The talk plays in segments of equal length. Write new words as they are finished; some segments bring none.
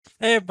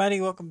Hey everybody,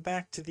 welcome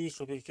back to the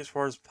Lucas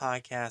Wars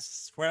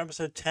podcast. We're on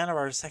episode 10 of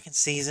our second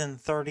season,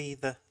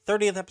 the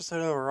 30th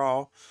episode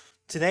overall.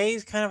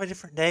 Today's kind of a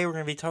different day. We're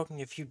going to be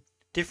talking a few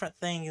different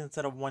things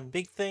instead of one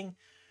big thing,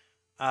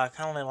 kind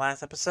of like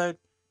last episode.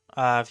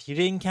 If you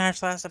didn't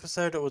catch last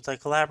episode, it was a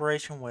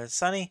collaboration with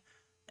Sunny,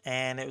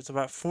 and it was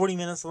about 40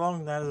 minutes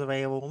long. That is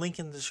available. Link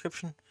in the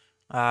description.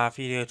 If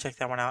you go check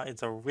that one out,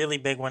 it's a really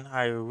big one.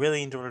 I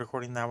really enjoyed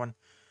recording that one.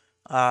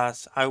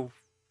 So I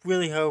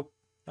really hope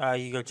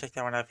you go check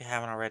that one out if you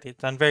haven't already. It's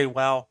done very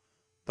well,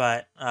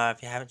 but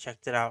if you haven't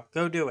checked it out,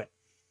 go do it.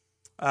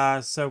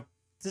 So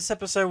this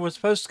episode was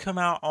supposed to come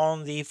out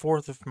on the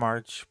 4th of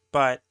March,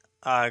 but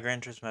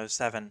Gran Turismo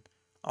 7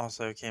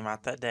 also came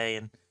out that day,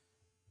 and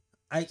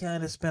I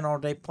kind of spent all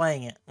day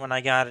playing it when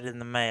I got it in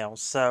the mail,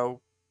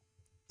 so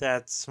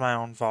that's my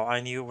own fault. I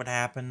knew it would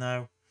happen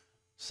though,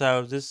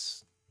 so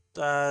this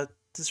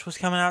was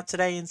coming out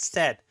today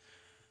instead.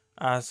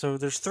 So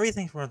there's three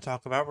things we're going to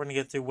talk about. We're going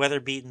to get through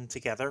Weather Beaten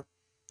together.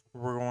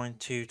 We're going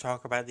to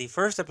talk about the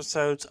first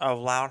episodes of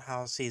Loud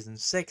House Season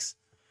 6.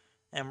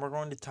 And we're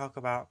going to talk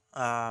about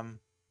a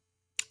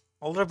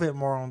little bit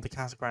more on the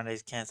Casa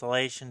Grande's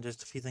cancellation.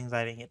 Just a few things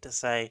I didn't get to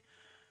say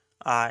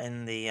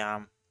in the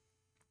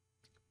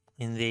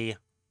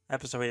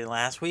episode we did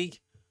last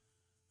week.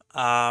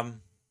 But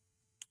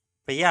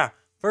yeah,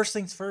 first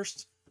things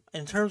first.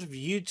 In terms of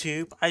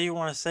YouTube, I do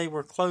want to say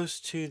we're close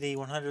to the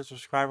 100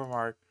 subscriber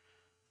mark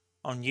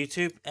on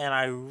YouTube, and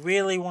I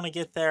really want to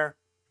get there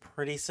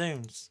pretty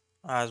soon.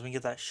 As we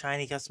get that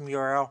shiny custom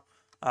URL,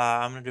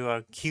 I'm gonna do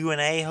a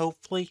Q&A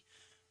hopefully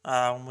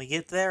when we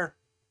get there.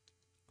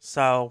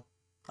 So,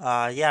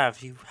 yeah,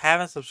 if you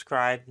haven't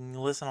subscribed and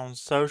you listen on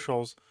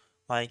socials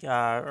like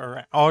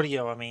or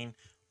audio, I mean,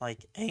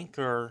 like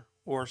Anchor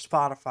or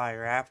Spotify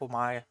or Apple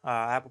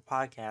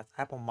Podcasts,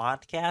 Apple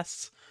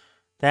Modcasts.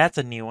 That's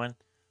a new one.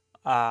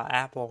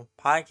 Apple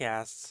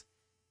Podcasts.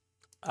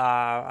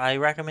 I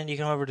recommend you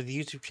come over to the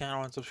YouTube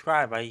channel and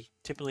subscribe. I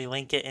typically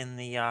link it in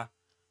the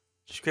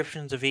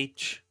descriptions of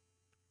each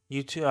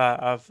audio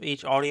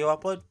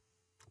upload.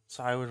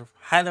 So I would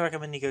highly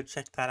recommend you go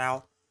check that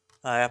out.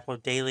 I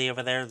upload daily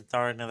over there. There's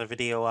already another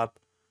video up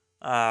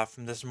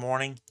from this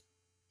morning.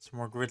 Some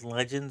more Grid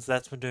Legends.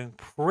 That's been doing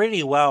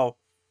pretty well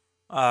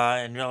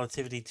in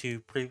relativity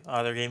to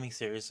other gaming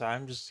series. So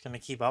I'm just gonna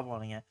keep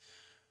uploading it.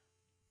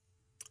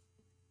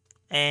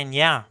 And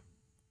yeah,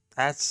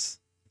 that's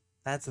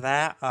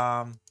that.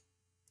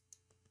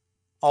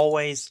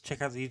 Always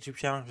check out the YouTube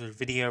channel for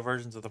video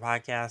versions of the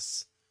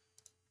podcasts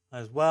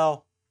as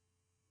well.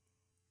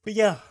 But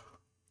yeah,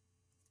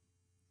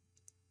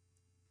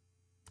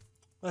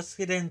 let's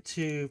get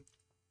into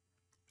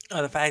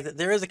the fact that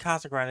there is a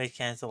Casa Grande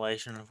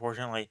cancellation,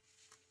 unfortunately,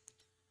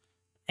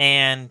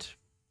 and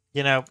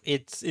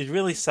it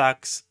really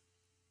sucks.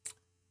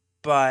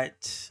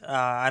 But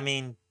I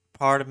mean,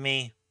 part of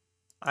me,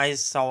 I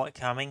saw it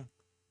coming,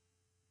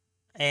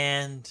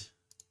 and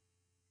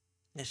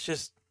it's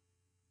just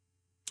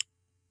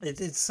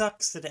it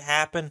sucks that it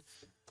happened.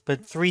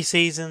 But 3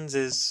 seasons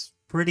is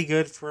pretty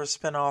good for a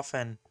spinoff,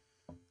 and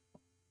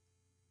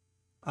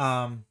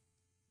um,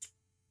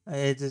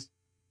 it just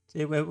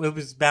it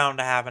was bound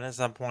to happen at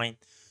some point.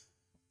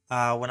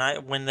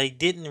 When they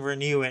didn't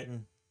renew it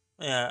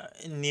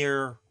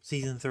near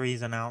season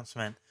three's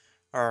announcement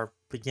or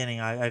beginning,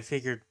 I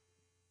figured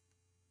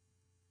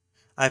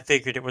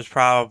it was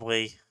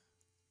probably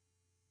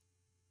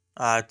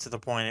to the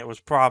point it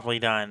was probably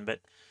done. But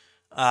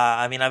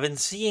I mean, I've been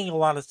seeing a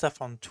lot of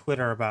stuff on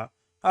Twitter about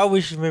we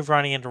should move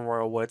Ronnie into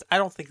Royal Woods. I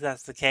don't think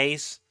that's the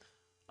case.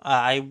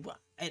 I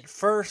At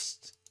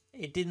first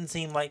it didn't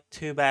seem like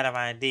too bad of an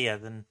idea.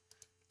 Then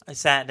I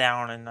sat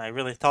down and I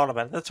really thought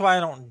about it. That's why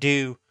I don't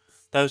do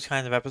those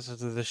kinds of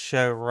episodes of the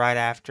show right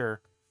after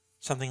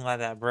something like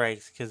that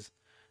breaks, because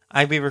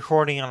I'd be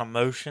recording on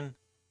emotion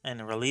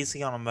and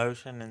releasing on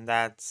emotion, and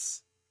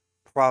that's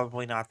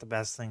probably not the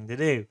best thing to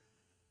do.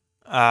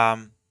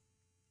 Um,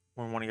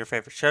 when one of your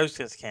favorite shows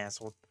gets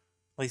canceled,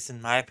 at least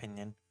in my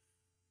opinion.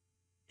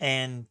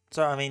 And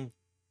so, I mean,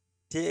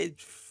 it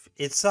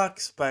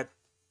sucks, but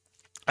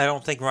I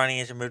don't think running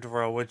is a move to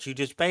Royal Woods. You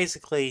just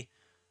basically,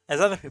 as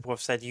other people have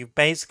said, you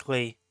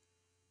basically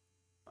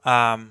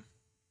um,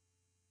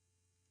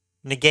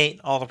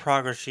 negate all the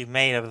progress you've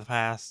made over the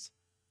past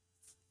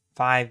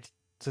 5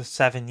 to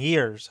 7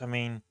 years. I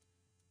mean,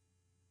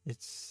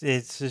 it's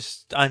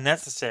just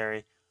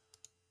unnecessary.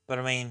 But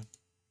I mean,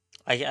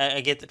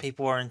 I get that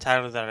people are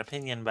entitled to that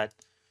opinion, but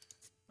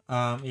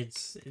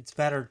it's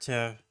better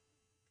to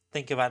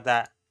think about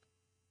that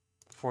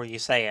before you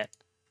say it.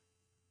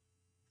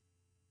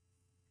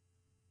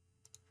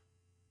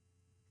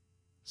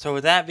 So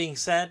with that being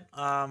said,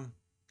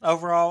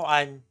 overall,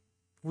 I'm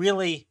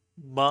really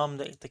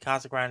bummed that the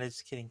Casa Grande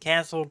is getting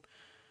canceled,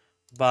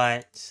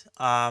 but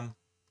I'm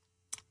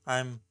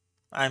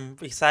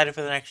excited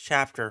for the next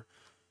chapter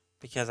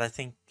because I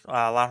think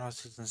Loud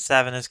Season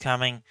 7 is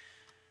coming.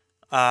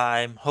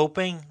 I'm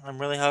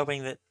really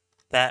hoping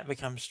that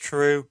becomes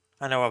true.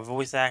 I know a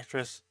voice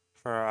actress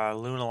for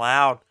Luna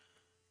Loud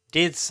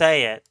did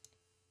say it,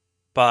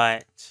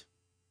 but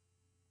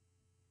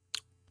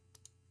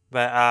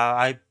But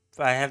I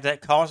have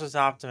that cautious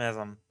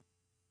optimism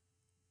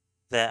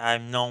that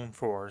I'm known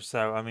for.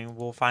 So I mean,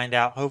 we'll find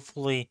out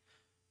hopefully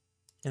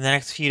in the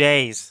next few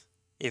days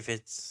if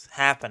it's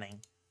happening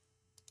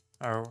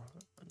or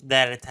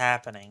that it's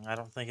happening. I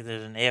don't think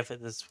there's an if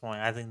at this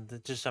point. I think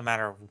it's just a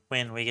matter of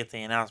when we get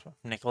the announcement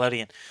from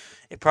Nickelodeon.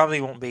 It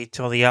probably won't be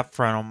till the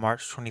upfront on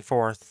March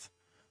 24th.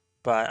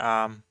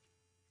 But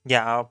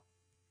yeah,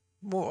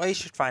 we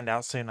should find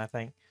out soon, I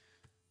think.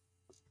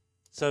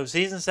 So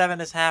season 7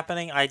 is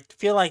happening. I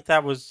feel like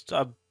that was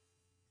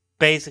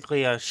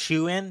basically a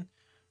shoe-in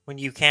when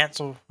you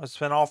cancel a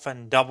spinoff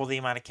and double the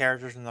amount of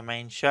characters in the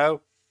main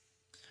show.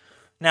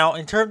 Now,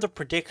 in terms of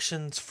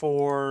predictions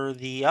for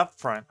the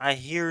upfront, I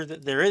hear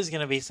that there is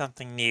going to be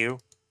something new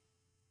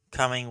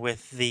coming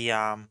with the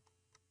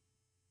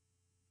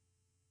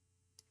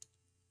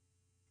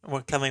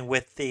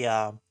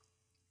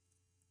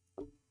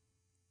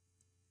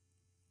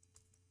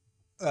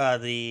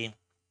the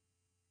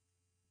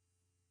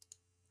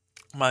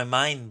my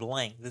mind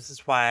blank. This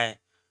is why I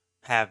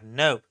have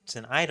notes,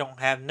 and I don't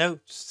have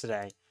notes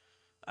today.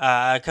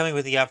 Coming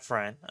with the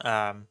upfront.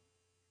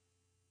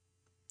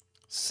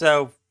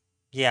 So,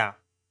 yeah.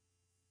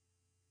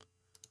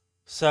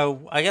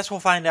 So, I guess we'll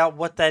find out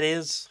what that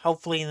is,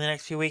 hopefully in the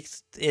next few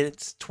weeks.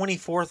 It's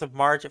 24th of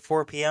March at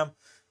 4 p.m.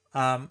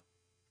 I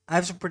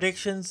have some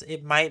predictions.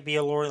 It might be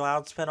a Lori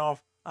Loud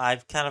spinoff.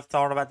 I've kind of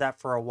thought about that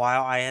for a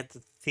while. I had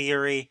the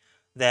theory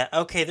that,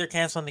 okay, they're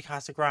canceling the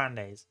Casa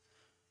Grandes.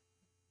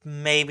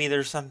 Maybe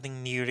there's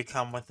something new to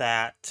come with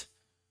that.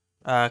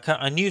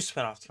 A new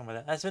spinoff to come with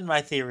it. That's been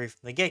my theory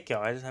from the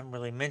get-go. I just haven't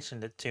really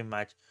mentioned it too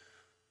much.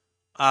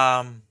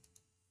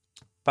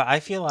 But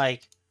I feel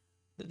like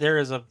there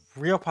is a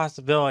real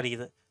possibility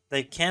that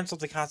they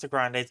canceled the Casa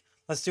Grandes.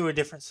 Let's do a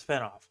different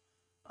spinoff.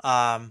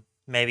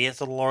 Maybe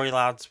it's a Lori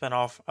Loud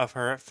spinoff of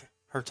her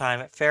time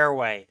at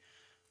Fairway.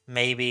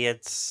 Maybe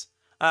it's...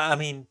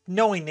 knowing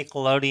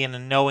Nickelodeon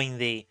and knowing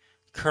the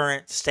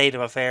current state of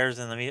affairs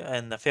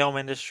in the film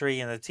industry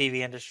and the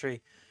TV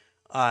industry,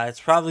 it's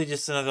probably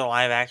just another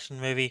live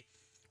action movie,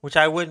 which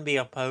I wouldn't be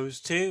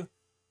opposed to,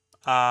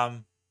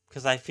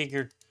 because I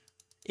figured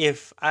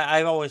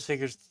I've always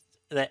figured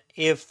that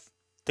if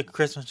the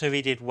Christmas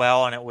movie did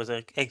well and it was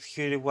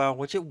executed well,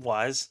 which it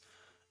was,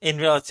 in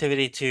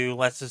relativity to,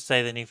 let's just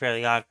say, the new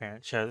Fairly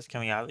OddParents show that's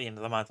coming out at the end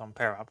of the month on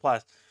Paramount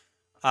Plus,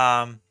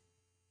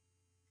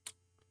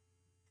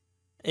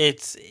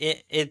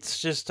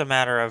 it's just a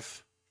matter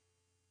of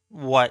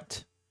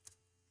what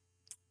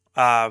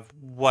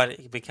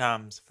it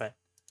becomes. But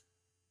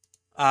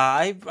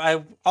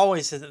I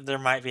always said that there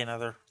might be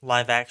another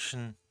live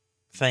action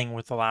thing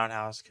with the Loud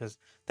House, because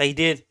they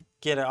did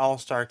get an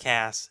all-star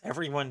cast.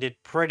 Everyone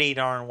did pretty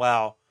darn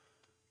well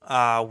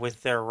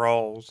with their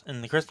roles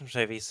in the Christmas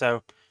movie.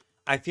 So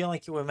I feel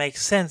like it would make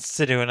sense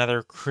to do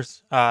another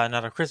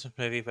Christmas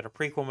movie, but a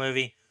prequel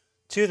movie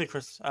to the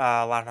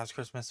Loud House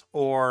Christmas,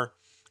 or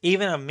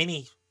even a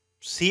mini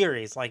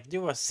series, like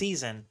do a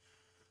season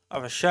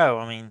of a show.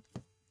 I mean,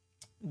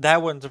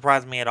 that wouldn't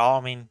surprise me at all.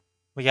 I mean,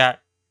 we got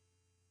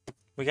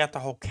the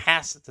whole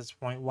cast at this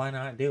point. Why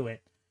not do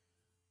it?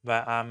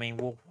 But I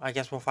mean, I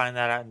guess we'll find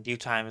that out in due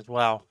time as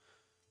well.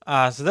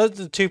 So those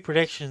are the two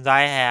predictions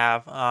I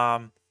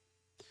have.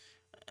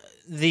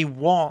 The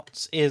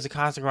Waltz is a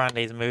Casa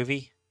Grande's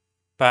movie,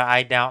 but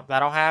I doubt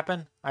that'll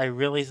happen. I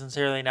really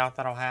sincerely doubt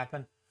that'll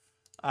happen.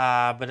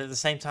 But at the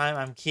same time,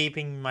 I'm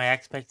keeping my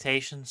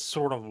expectations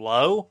sort of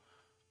low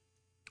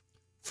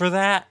for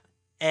that.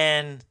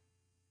 And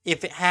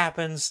if it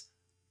happens,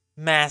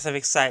 massive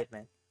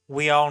excitement.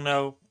 We all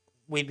know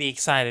we'd be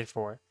excited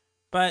for it.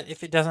 But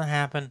if it doesn't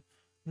happen,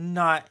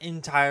 not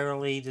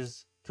entirely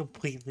just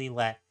completely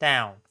let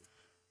down.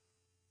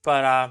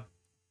 But,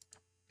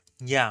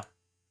 yeah.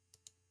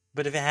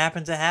 But if it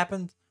happens, it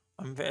happens.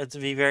 It's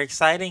be very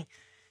exciting.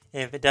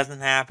 If it doesn't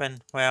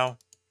happen, well,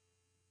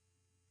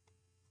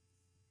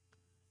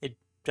 it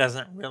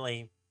doesn't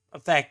really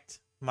affect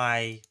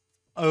my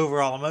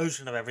overall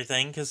emotion of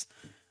everything, because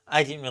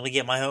I didn't really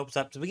get my hopes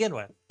up to begin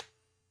with.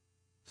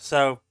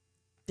 So,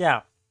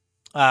 yeah.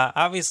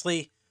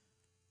 Obviously,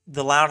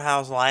 the Loud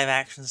House live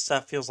action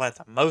stuff feels like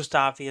the most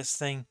obvious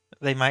thing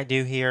they might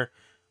do here.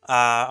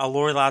 A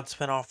Lori Loud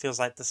spinoff feels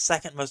like the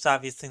second most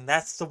obvious thing.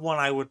 That's the one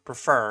I would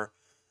prefer.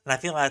 And I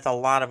feel like a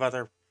lot of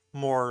other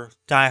more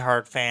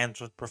diehard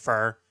fans would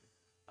prefer.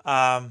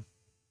 The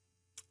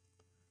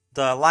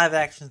live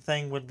action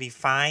thing would be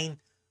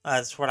fine.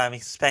 That's what I'm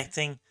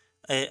expecting.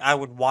 I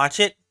would watch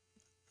it.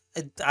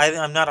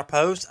 I'm not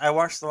opposed. I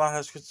watched the Loud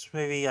House Christmas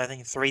movie, I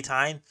think, 3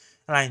 times,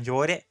 and I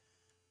enjoyed it.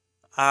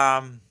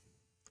 And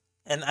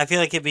I feel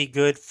like it'd be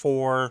good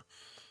for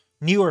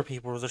newer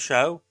people to the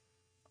show,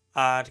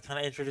 to kind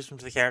of introduce them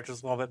to the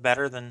characters a little bit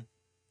better than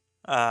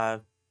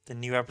the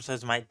new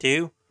episodes might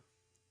do.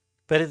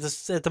 But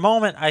at the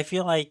moment, I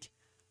feel like,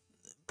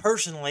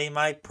 personally,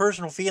 my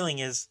personal feeling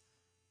is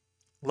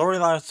Lori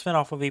Loud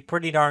spinoff would be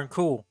pretty darn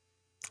cool.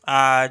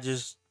 I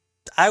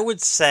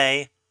would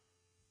say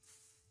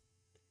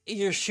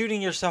you're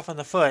shooting yourself in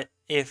the foot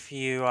if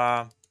you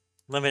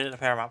limit it to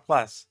Paramount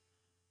Plus.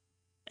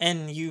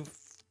 and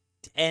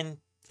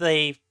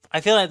I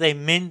feel like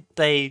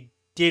they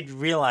did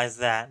realize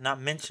that, not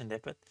mentioned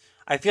it, but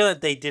I feel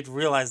like they did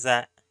realize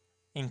that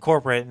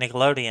incorporate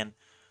Nickelodeon,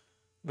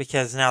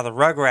 because now the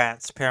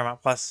Rugrats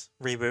Paramount Plus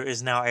reboot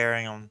is now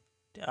airing on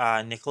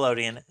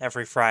Nickelodeon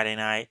every Friday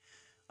night.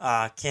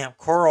 Camp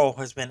Coral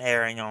has been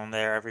airing on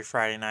there every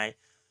Friday night.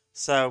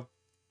 So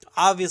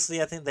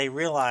obviously, I think they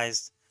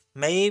realized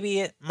maybe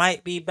it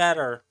might be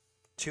better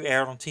to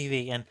air it on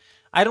TV. And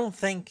I don't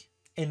think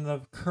in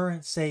the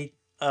current state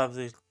of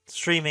the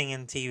streaming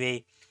and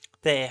TV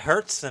that it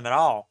hurts them at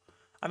all.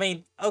 I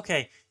mean,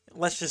 okay,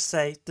 let's just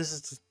say this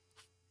is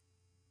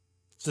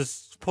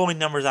just pulling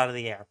numbers out of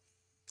the air.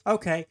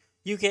 Okay,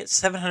 you get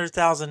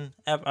 700,000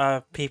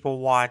 people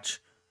watch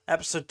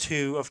episode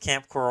 2 of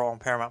Camp Coral on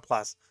Paramount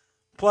Plus,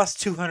 plus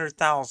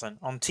 200,000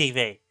 on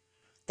TV.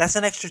 That's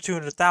an extra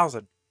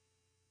 200,000.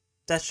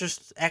 That's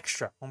just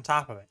extra on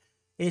top of it.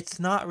 It's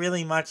not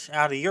really much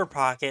out of your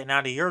pocket and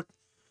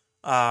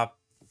uh,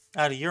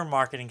 out of your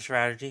marketing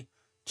strategy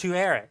to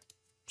air it.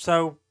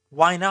 So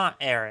why not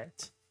air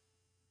it?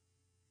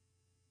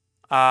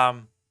 But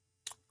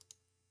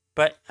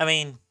I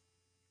mean,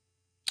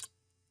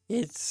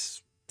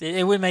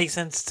 it would make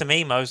sense to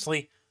me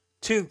mostly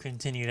to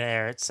continue to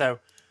air it. So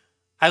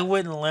I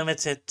wouldn't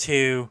limit it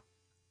to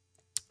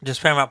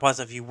just Paramount Plus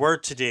if you were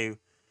to do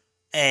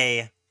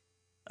another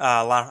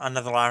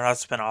Lionheart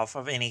spinoff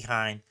of any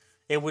kind.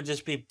 It would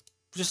just be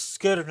just as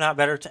good, if not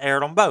better, to air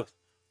it on both.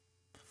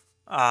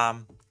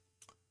 And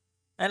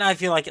I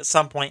feel like at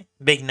some point,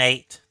 Big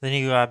Nate, the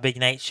new Big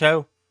Nate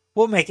show,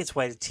 will make its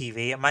way to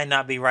TV. It might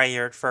not be right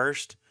here at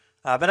first,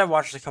 but I've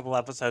watched a couple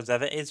episodes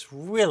of it. It's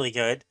really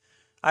good.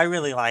 I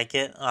really like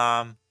it.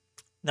 Now,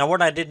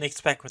 what I didn't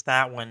expect with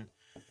that one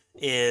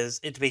is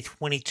it to be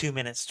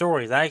 22-minute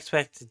stories. I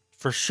expected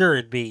for sure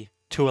it'd be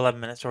 2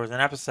 11-minute stories an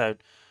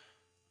episode.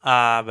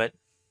 But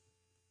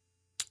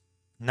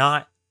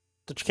not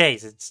the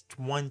case. It's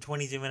one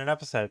 22-minute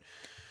episode.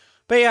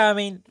 But yeah, I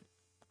mean,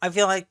 I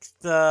feel like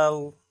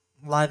the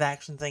live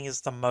action thing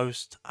is the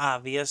most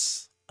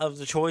obvious of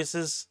the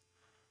choices.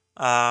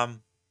 But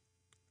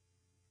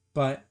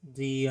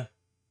the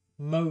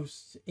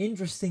most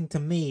interesting to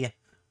me,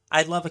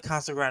 I'd love a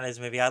Casa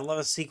Grande's movie. I'd love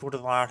a sequel to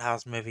the Loud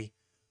House movie.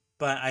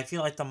 But I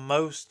feel like the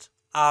most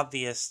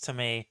obvious to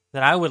me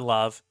that I would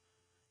love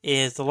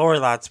is the Lori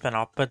Loud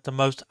spinoff. But the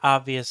most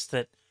obvious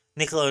that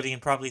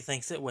Nickelodeon probably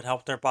thinks it would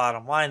help their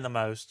bottom line the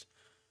most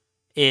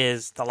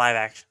is the live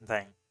action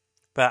thing.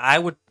 But I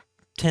would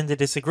tend to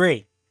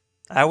disagree.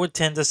 I would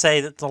tend to say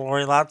that the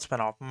Lori Loud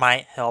spinoff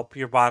might help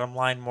your bottom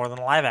line more than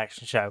a live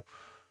action show.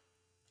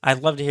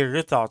 I'd love to hear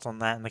your thoughts on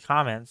that in the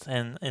comments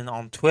and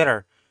on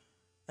Twitter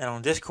and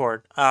on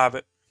Discord.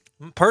 But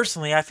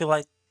personally, I feel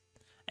like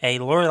a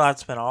Lori Loud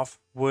spinoff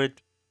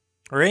would,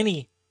 or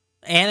any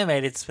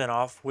animated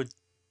spinoff, would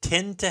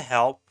tend to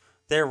help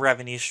their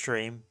revenue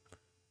stream,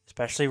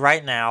 especially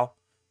right now,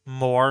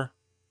 more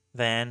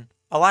than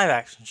a live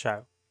action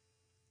show.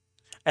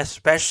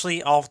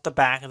 Especially off the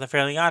back of the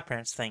Fairly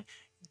OddParents thing.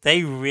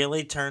 They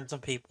really turned some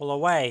people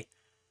away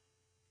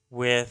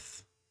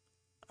with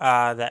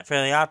that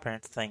Fairly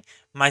OddParents thing,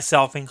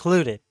 myself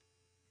included,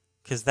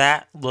 because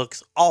that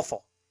looks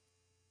awful.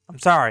 I'm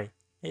sorry,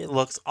 it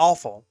looks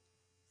awful.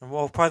 And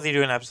we'll probably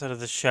do an episode of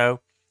this show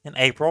in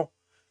April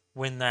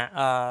when that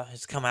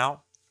has come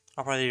out.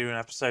 I'll probably do an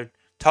episode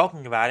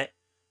talking about it.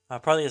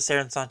 Probably a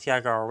Sarah and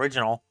Santiago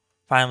original.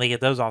 Finally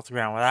get those off the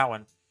ground with that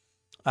one.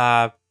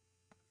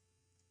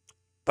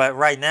 But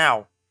right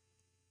now,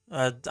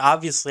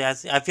 obviously, I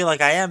feel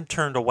like I am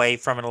turned away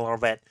from it a little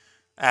bit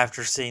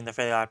after seeing the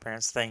Fairly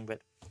OddParents thing.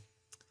 But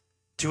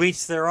to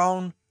each their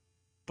own.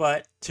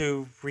 But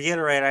to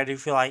reiterate, I do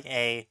feel like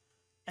a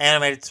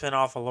animated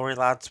spinoff, a Lori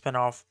Loud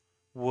spinoff,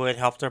 would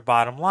help their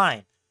bottom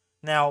line.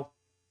 Now,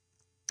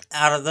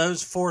 out of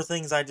those 4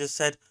 things I just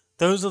said,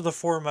 those are the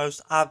 4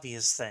 most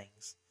obvious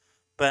things.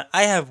 But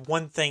I have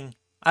one thing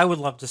I would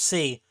love to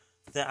see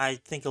that I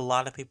think a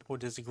lot of people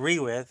would disagree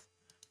with.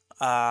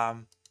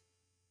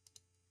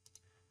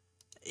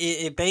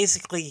 It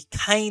basically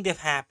kind of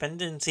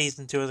happened in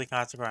season 2 of the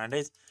Casa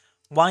Grandes.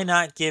 Why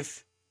not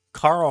give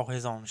Carl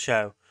his own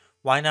show?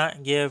 Why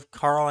not give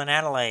Carl and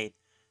Adelaide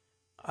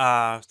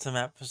a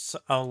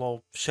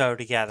little show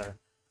together?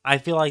 I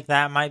feel like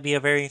that might be a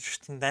very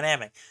interesting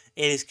dynamic.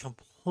 It is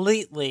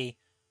completely,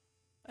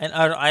 and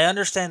I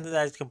understand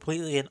that is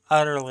completely and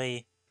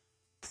utterly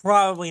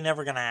probably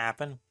never going to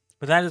happen,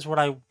 but that is what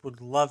I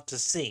would love to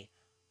see.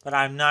 But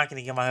I'm not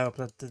going to get my hopes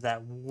up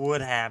that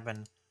would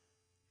happen.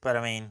 But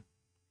I mean,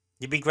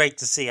 it'd be great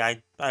to see.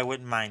 I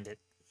wouldn't mind it.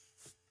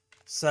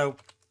 So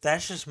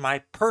that's just my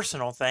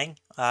personal thing.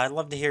 I'd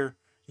love to hear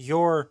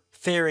your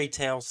fairy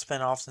tale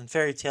spinoffs and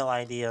fairy tale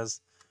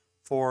ideas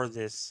for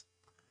this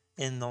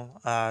in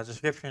the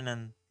description,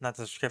 and not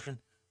the description,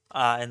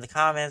 in the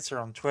comments or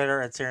on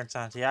Twitter at Sarah and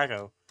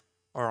Santiago,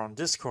 or on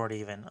Discord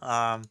even.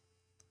 I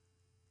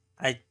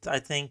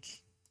think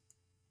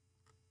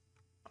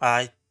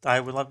I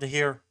would love to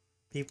hear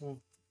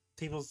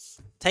people's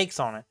takes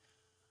on it.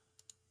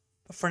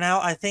 But for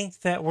now, I think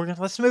that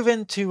let's move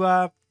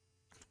into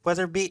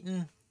Weather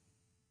Beaten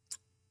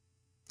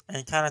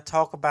and kind of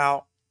talk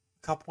about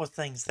a couple of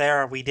things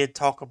there. We did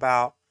talk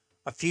about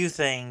a few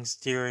things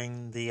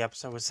during the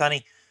episode with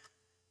Sunny.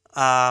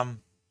 I'm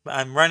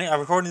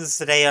recording this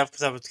today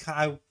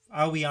because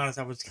I'll be honest,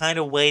 I was kind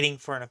of waiting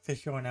for an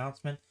official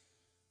announcement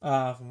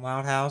from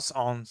Loud House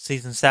on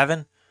season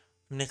 7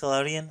 from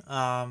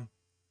Nickelodeon.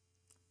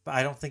 But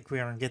I don't think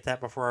we're going to get that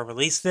before I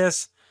release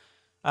this.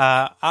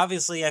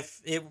 Obviously,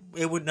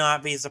 it would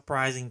not be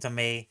surprising to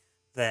me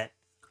that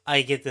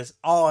I get this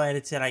all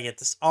edited, I get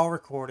this all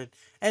recorded,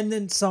 and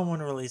then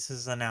someone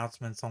releases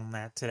announcements on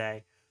that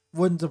today.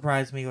 Wouldn't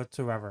surprise me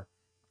whatsoever.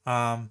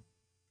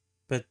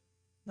 But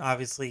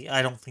obviously,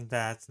 I don't think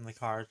that's in the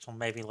cards until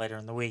maybe later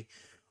in the week,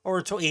 or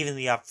until even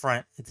the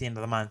upfront at the end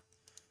of the month.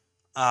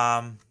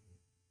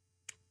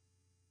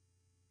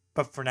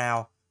 But for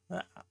now,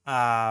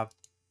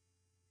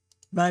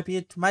 might be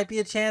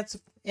a chance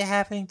of it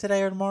happening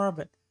today or tomorrow,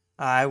 but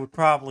I would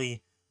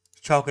probably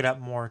chalk it up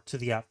more to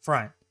the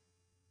upfront.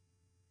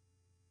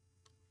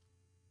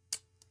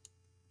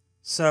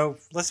 So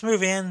let's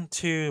move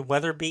into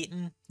Weather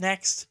Beaten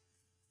next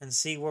and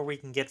see where we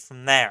can get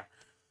from there.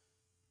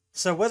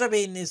 So Weather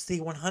Beaten is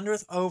the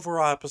 100th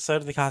overall episode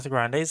of the Casa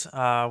Grandes.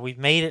 We've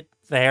made it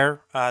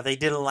there. They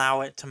did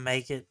allow it to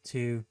make it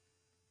to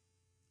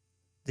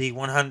the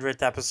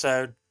 100th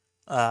episode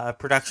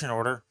production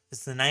order.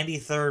 It's the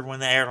 93rd when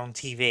they aired on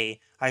TV.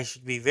 I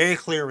should be very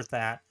clear with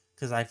that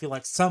because I feel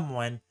like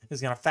someone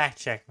is going to fact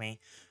check me.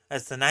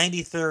 It's the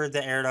 93rd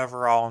that aired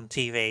overall on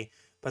TV,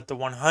 but the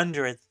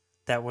 100th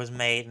that was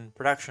made in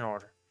production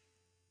order.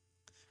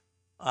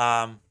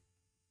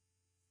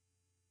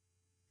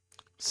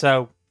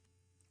 So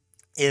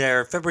it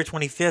aired February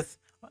 25th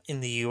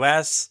in the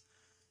U.S.,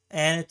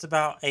 and it's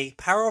about a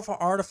powerful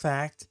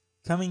artifact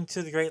coming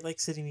to the Great Lake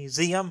City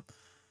Museum.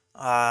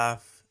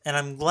 And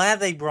I'm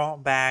glad they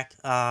brought back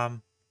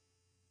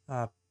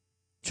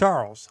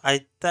Charles.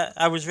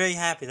 I was very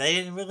happy. They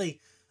didn't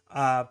really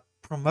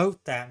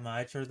promote that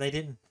much, or they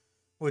didn't.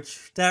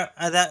 Which that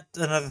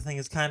another thing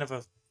is kind of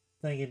a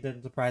thing that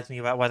didn't surprise me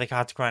about why the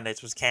Casa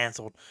Grandes was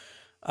canceled.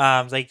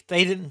 They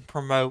didn't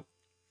promote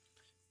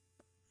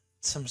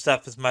some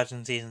stuff as much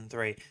in season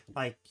 3.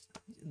 Like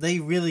they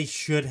really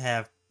should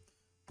have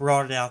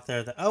brought it out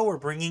there that we're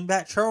bringing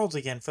back Charles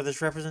again for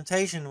this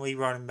representation we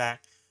brought him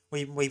back.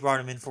 We brought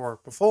him in for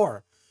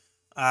before.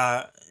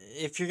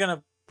 If you're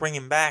gonna bring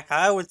him back,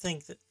 I would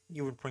think that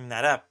you would bring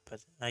that up, but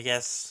I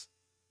guess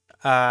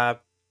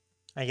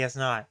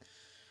not.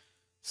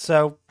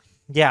 So,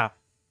 yeah.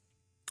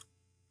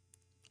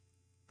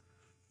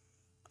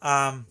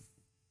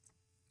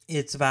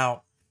 It's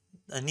about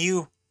a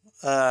new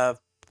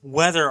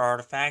weather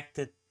artifact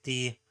that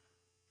the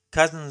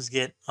cousins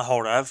get a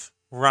hold of.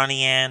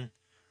 Ronnie Ann,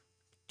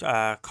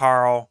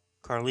 Carl,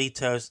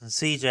 Carlitos, and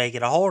CJ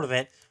get a hold of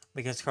it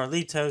because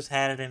Carlitos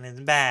had it in his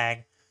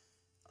bag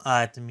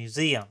at the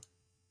museum.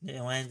 It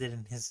landed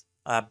in his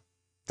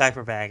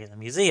diaper bag in the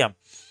museum.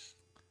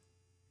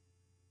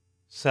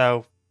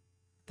 So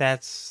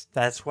that's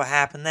what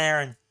happened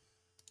there,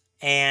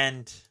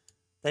 and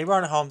they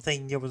brought it home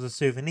thinking it was a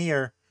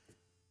souvenir,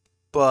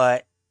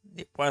 but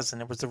it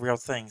wasn't. It was the real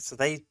thing. So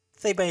they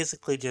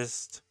basically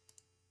just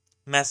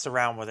messed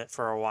around with it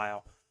for a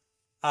while.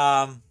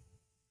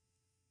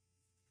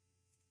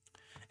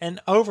 And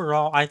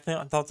overall, I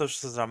thought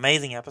this was an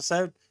amazing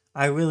episode.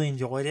 I really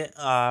enjoyed it.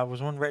 It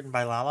was one written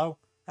by Lalo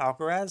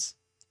Alcaraz.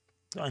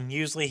 And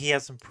usually he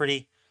has some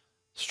pretty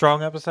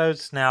strong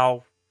episodes.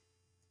 Now,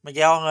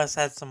 Miguel has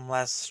had some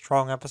less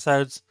strong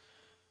episodes.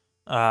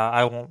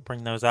 I won't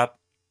bring those up.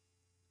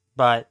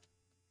 But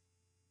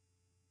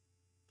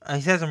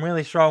he's had some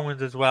really strong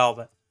ones as well.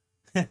 But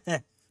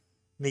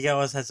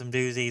Miguel has had some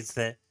doozies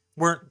that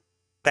weren't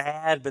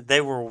bad, but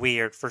they were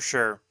weird for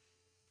sure.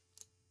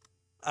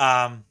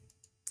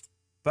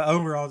 But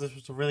overall, this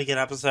was a really good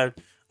episode.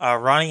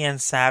 Ronnie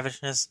Ann's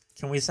savageness.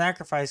 Can we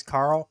sacrifice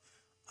Carl?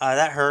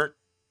 That hurt.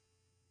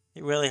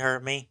 It really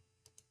hurt me.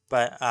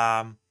 But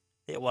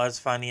it was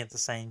funny at the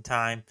same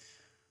time.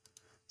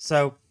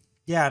 So,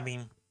 yeah, I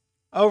mean,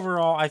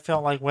 overall, I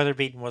felt like Weather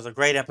Beaten was a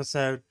great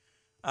episode.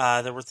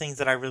 There were things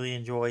that I really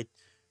enjoyed.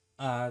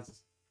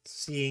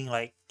 Seeing,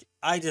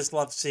 I just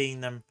love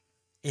seeing them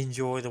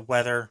enjoy the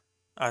weather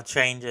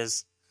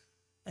changes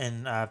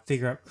and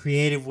figure out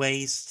creative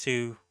ways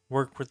to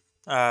work with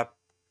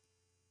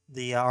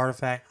the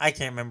artifact. I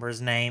can't remember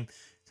his name.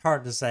 It's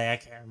hard to say. I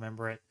can't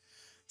remember it.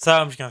 So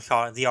I'm just going to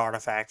call it the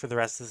artifact for the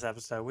rest of this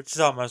episode, which is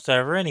almost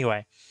over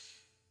anyway.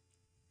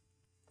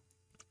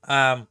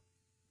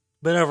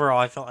 But overall,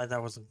 I felt like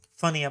that was a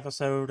funny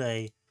episode.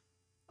 A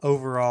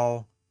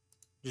overall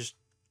just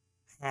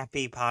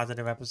happy,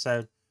 positive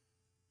episode.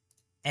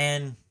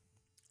 And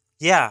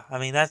yeah, I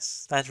mean,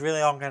 that's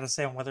really all I'm going to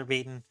say on Weather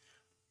Beaten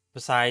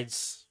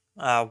besides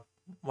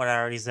what I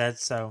already said.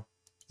 So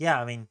yeah,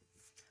 I mean,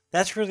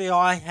 that's really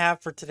all I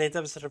have for today's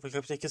episode of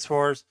Ecliptic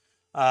Explorers.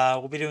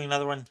 We'll be doing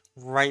another one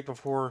right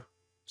before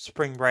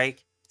spring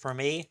break for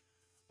me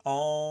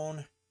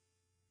on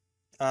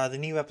the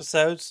new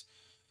episodes.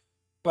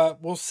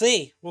 But we'll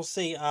see. We'll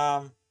see.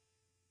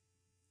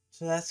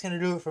 So that's going to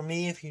do it for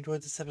me. If you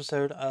enjoyed this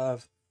episode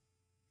of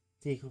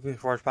the Equal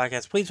Forge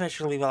Podcast, please make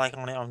sure to leave a like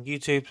on it on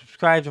YouTube.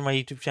 Subscribe to my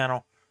YouTube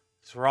channel,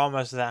 because we're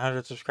almost at that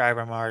 100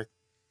 subscriber mark.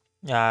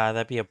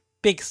 That'd be a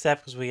big step,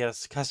 because we get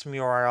a custom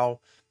URL,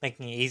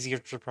 making it easier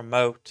to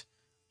promote,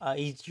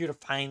 easier to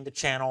find the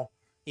channel,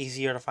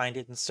 easier to find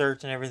it in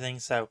search and everything.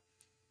 So,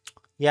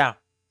 yeah,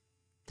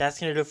 that's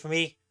going to do it for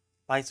me.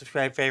 Like,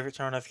 subscribe, favorite,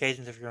 turn on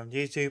notifications if you're on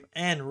YouTube,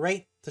 and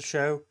rate the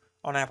show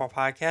on Apple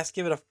Podcasts.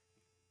 Give it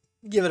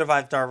a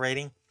 5-star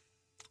rating,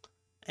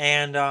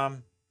 and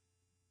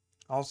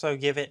also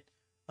give it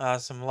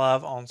some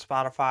love on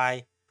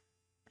Spotify,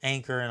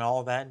 Anchor, and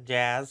all that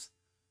jazz.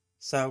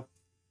 So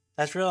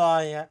that's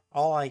really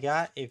all I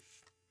got. If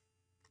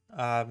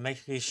make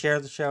sure you share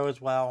the show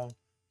as well on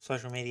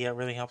social media. It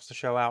really helps the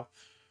show out.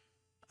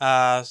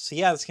 So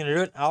yeah, that's gonna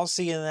do it. I'll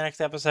see you in the next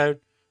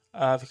episode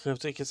of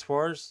Ecliptic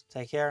Explorers.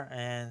 Take care,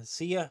 and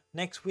see you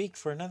next week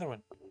for another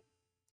one.